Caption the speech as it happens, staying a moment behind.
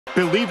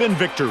Believe in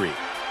victory.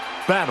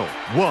 Battle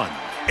 1.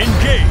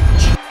 Engage.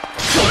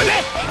 それで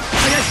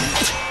早い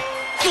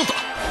どうぞ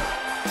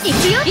い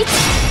くよレギン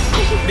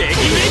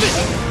ウェーブ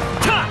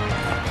タ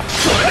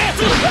それで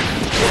どう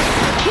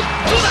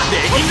だ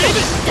レギンウェーブ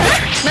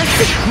まっ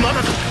すぐま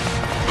だだこ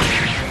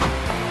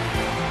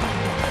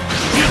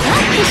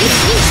の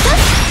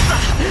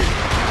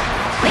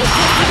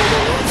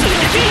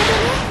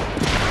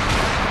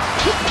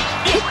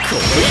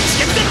一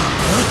撃だよ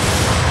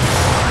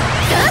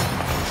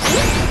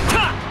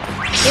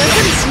そ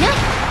見しない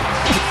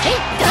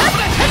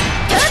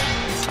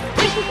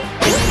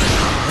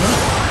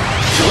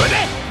それで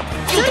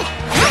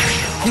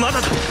ま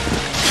だだそ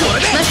れ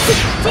で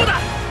そうだ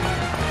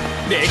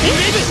レギンウェ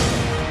ーブ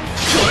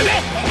それで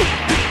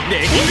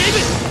レギンウェーブ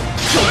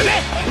それで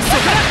そ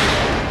こから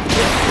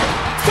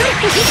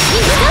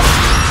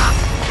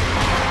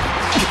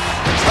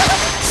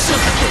そう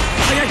だ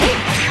早いよ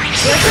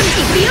そ見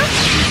行くよ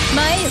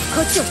前よ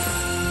こっちをね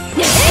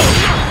え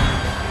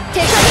手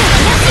加減は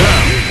なし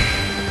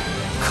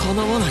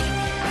叶わない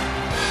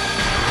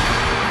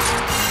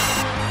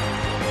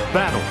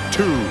Battle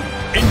 2.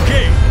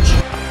 Engage.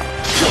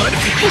 それだ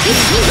よ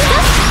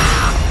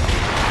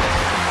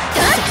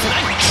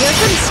そ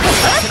見しかま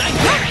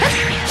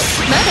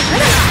だま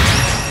だ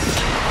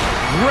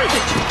Great.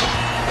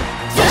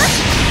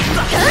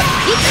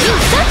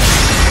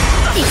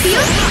 行くよよ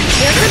そ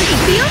見行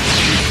くよ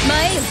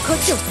前よこっ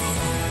ちをね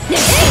え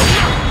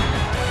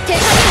手加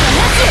減は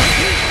なし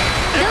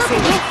どうか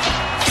ね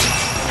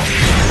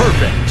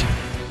Perfect.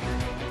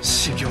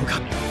 修行が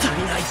足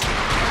りない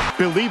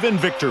Believe in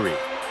victory.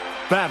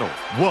 Battle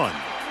 1.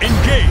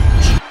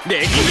 Engage.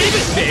 レギンウェー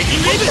ブレギン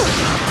ウェーブレギ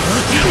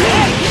ンウ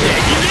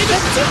ェーブ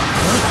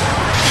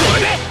それ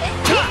で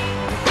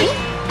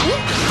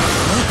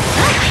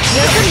よ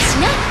そ見し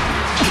ない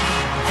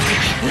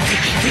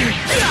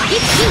一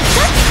気に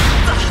さ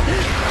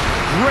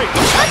Great.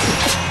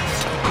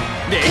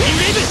 レギンウ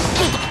ェーブ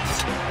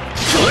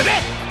それで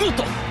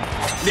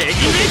レギン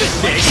ウェーブ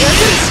レギンウェー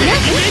ブレギ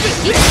ンウェーブ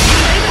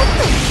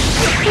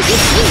一気に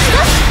さ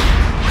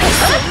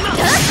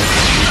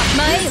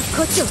前よ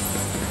こっちをね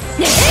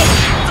え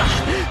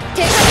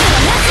手加減は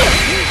なし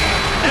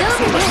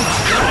どうかね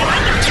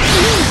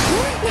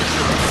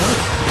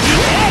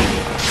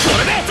そ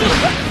れでこ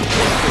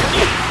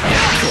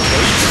の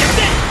一撃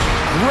で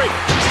Great.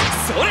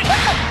 それ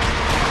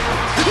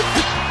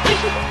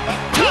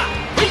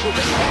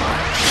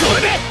そ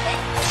れで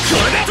それ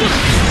で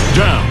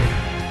Down.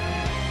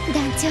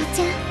 団長ちゃん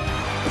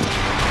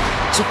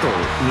ちょっと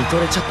見と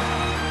れちゃった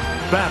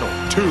Battle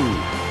 2.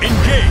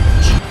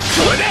 Engage.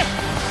 それで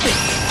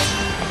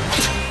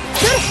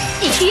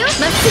行くよまっ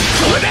すぐ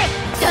それで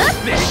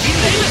レギンウ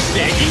ェーブ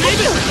レギンウェー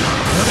ブ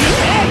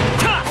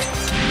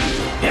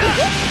や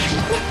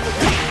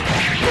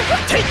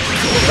テイクを一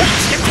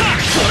撃だ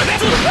それで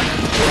どうだ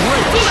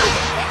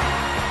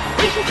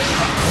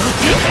ド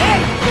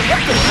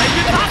ライブ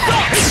パート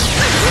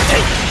テ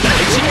イクライ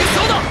ジングソ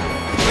ード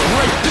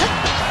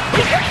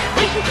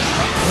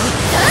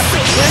よそ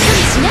見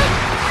しない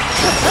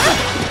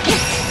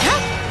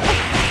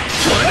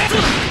それで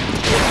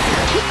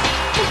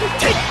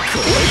テイク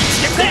を一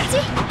撃で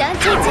団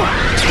長ちゃん行くよ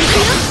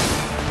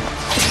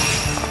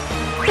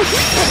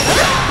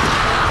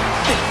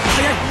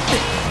早い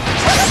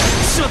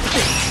しまった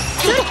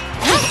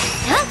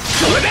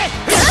それで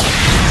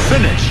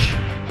Finish.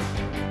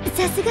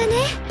 さすがね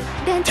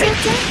団長ちゃん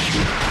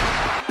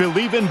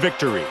Believe in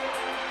victory.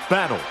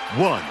 Battle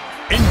 1.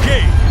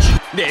 Engage.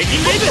 レギ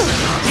ンウェーブ行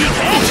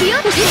くよ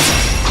そ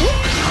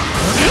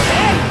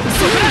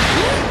こから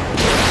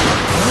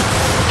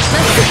ま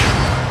っすぐ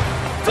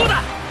そう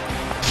だ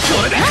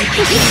それで一気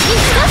に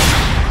さ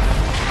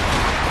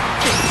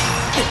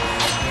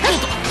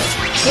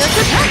よそ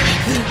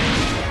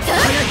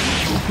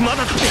まだ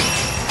だそ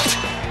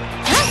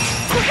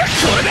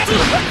れで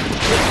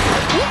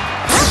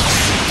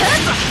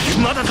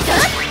まだだよ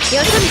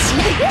そ見し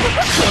ない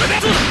それで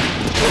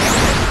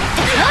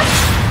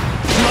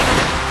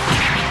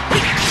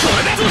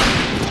まだだそ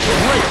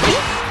れ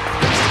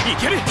でい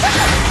ける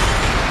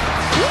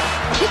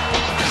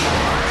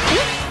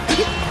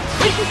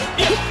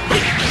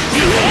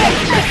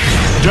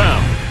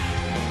Down.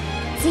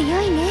 強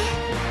いね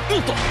お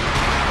っとよ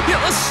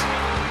し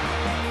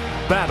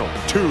Battle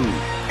 2.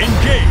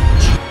 Engage.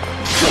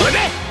 それで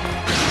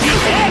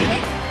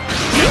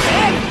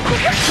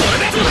それ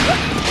で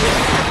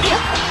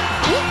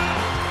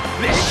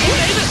レギンウェ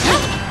ーブ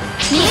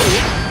見える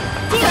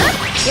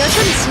よ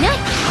そ見しない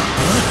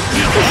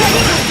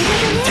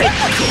テイクを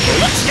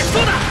一撃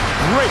そうだ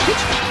Great.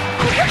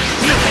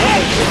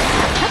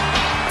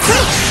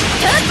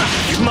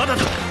 まだ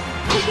だい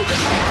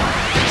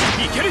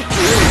けるい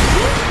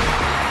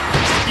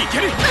け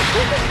る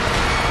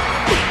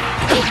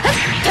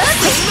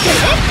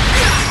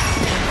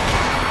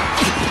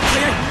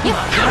早い曲が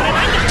れ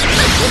ないんだ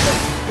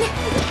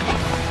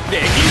レ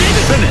ギンウェー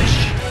Finish.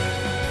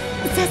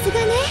 さすが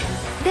ね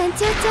団長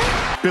ちゃん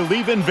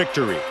Believe in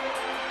victory.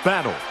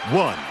 Battle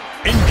 1.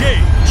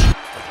 Engage.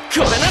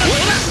 ブこれならどう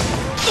だ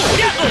お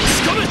りゃ押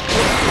し込む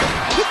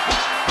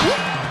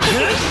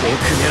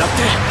っ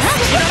て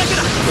隙だらけ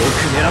だ。奥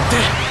狙って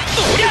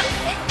おりゃよ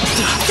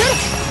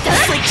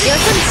そ見し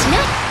ない。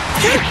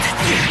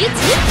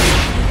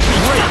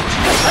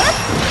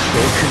奥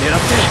狙っ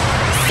て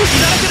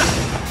隙だらけだ。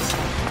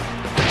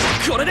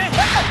これでこ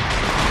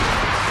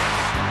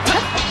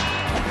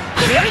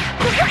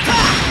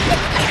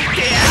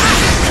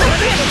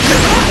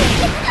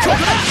こ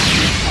だ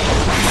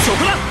そこ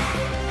だ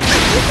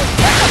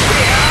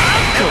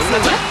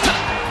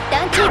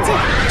団長ちゃん行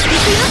く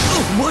よ。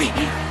重い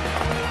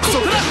そ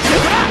こだここ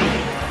だ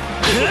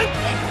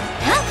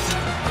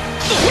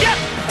おりゃよ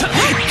そ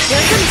見し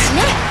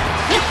ない。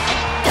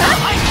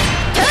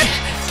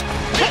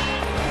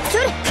そ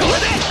れこれ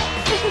で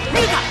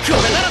これ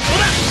ならどう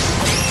だ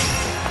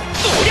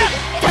おりゃ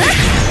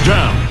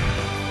Down.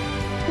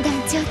 団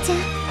長ちゃんい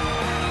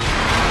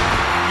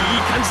い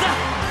感じだ。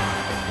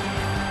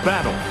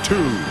 Battle 2.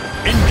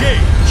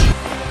 Engage.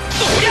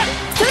 おりゃ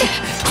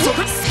そ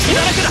こ隙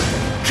だらけだ。こ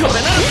れ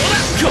ならどうだ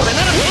これ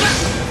ならどうだ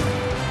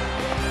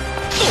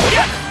おり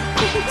ゃ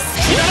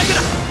隙だらけ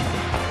だ。こ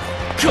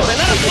れ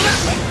ならどうだ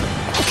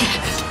こ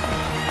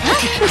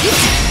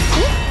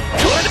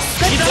れで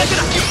隙だらけ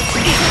だ。こ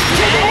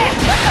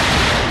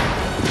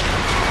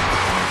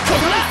こ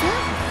だ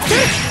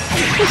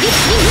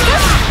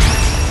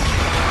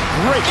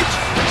Great.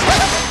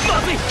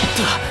 まずいよ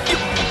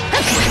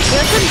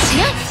そ見し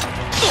ない。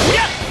おり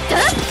ゃ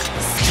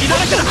隙だ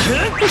らけだ。それお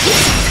りゃよ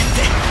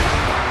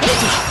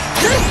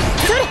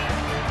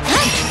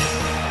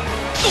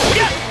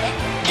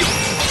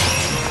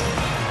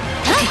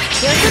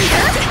そ見だ。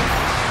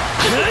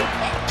お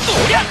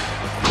りゃ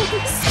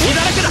隙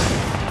だらけだ。そ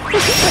っ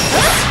ち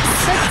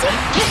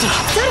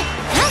それ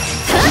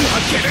負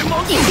けるもん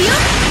行くよ。よそ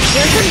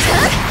見だ。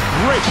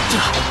 Great.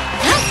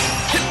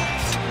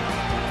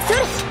 それ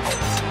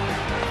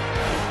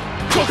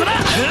ここだ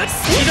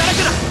隙だら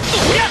けだ。お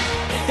りゃよ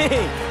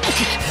そ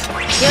見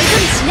し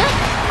ない。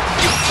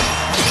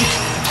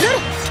それ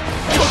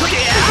ここで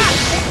や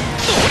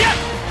おりゃ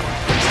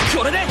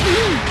これでこ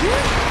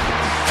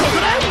こ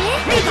だ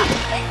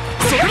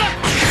そこだお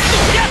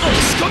りゃ押し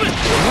込む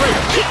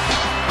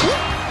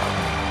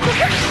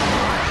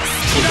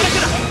隙だらけ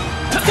だ。よ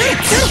そ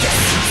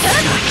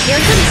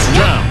見しな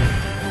い。 Down.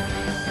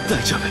 大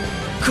丈夫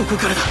ここ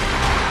からだ。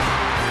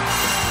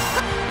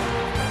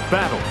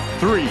 Battle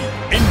 3.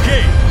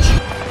 Engage.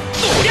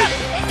 おりゃ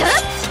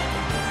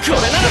これ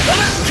ならどうだ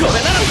これ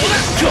ならどうだ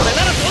これ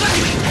ならどうだ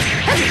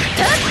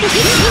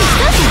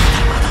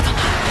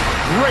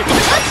Great. こ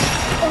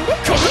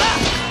こだ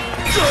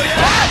こりゃ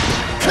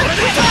これ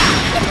で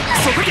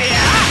そこでや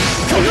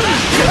ここだこ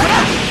こだ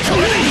こ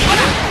れで今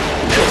だこ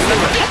れ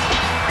だ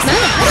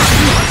負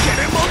け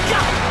るもんか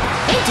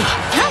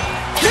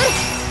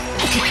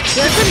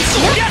よそ見し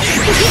ない。おりゃ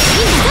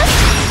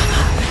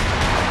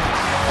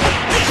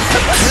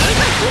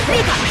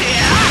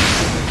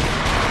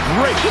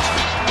Great.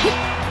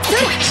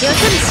 よそ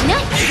見しない。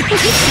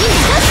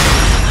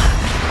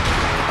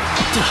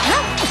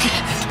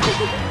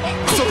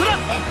そこだ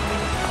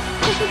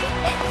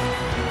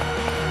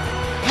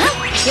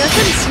よ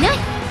そ見しない。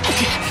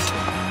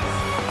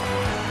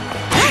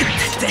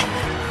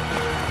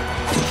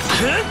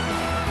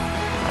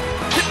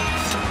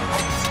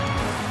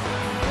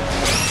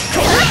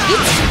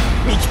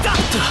見切ったよ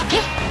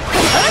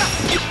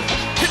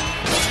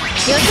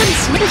そ見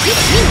しない。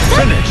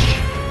 Finish.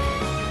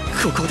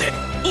 ここで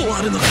終わ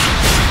るのか。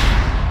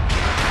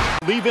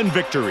 Leave in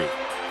victory.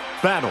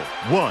 Battle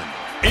 1.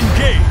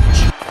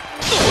 Engage.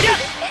 おりゃ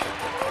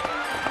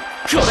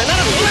これなら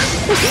どうだ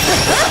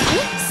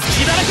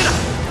隙だらけだ。こ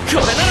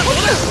れならどう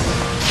だお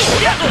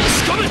りゃ押し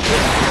込むこ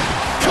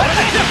れだ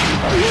けだ。い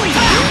や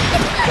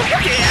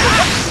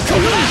こ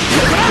こだこ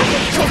こだ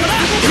ここだこ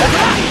こ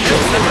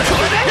だこ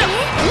れだよ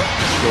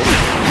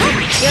そ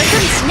見し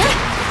ない。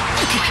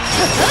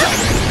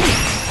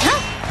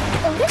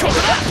ここだ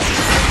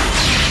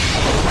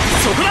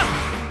そこだ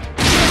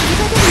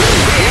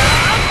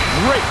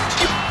Great.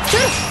 そ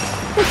れ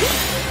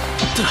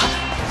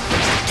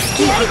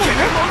隙あるかな。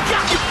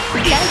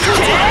団長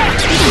ちゃん行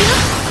くよ。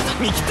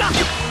見切ったよ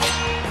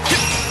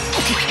そ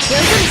見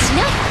し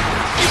ない。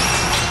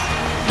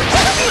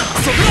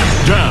そこだ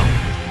Down.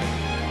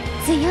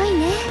 強い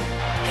ね。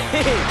い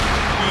い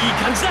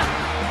感じだ。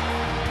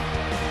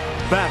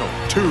 Battle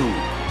 2.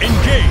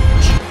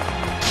 Engage.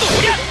 お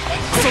りゃ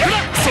そこだ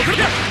そこだい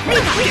やお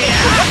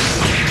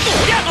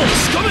りゃ押し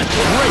込む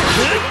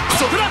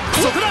そこだ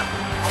そこだよ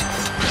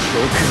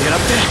く狙っ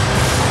て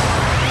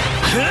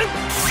これ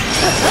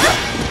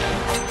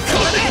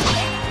で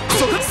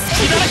そこ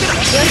隙だらけだ。よ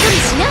そ見し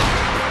ない。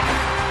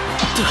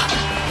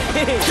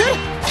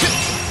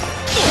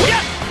おりゃ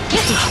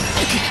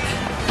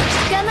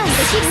我慢で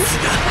きる。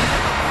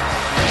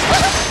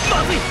ま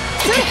ずい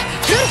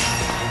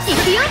行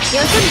くよ。よそ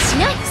見し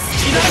ない。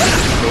隙だらけだ。よ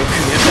く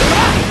狙っ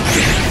て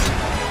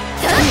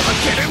負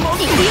けるもん行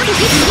くよ。どう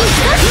か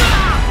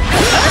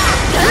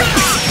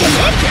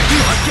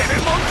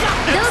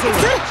それ。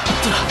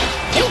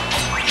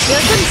よ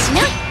そ見し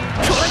ない。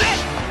これで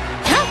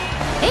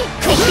行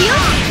くよ。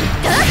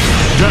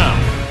Down.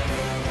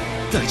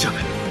 大丈夫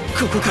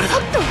ここからだ。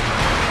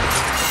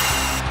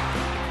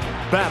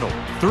Battle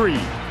 3,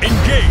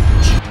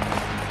 engage!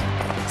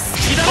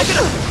 隙だらけ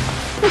だ。そっ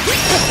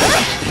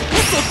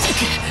ち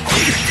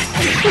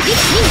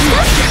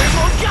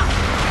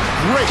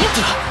Great!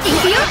 行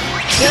くよ。よ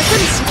そ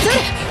見しそれ。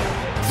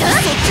そ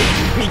っち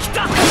見切っ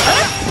た。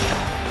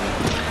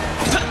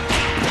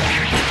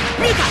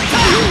見た。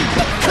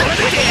これで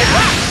こ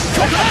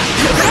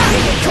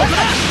こだ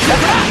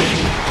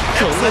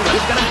こんな感じ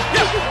かな。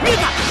見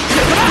た。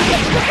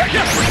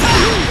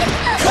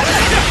こ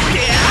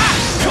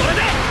れ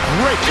で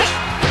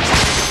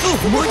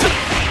もう一度。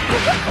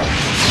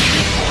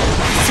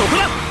そこ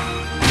だ。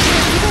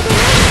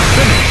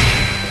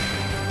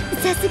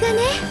さすがね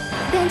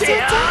団長ちゃ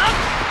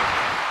ん。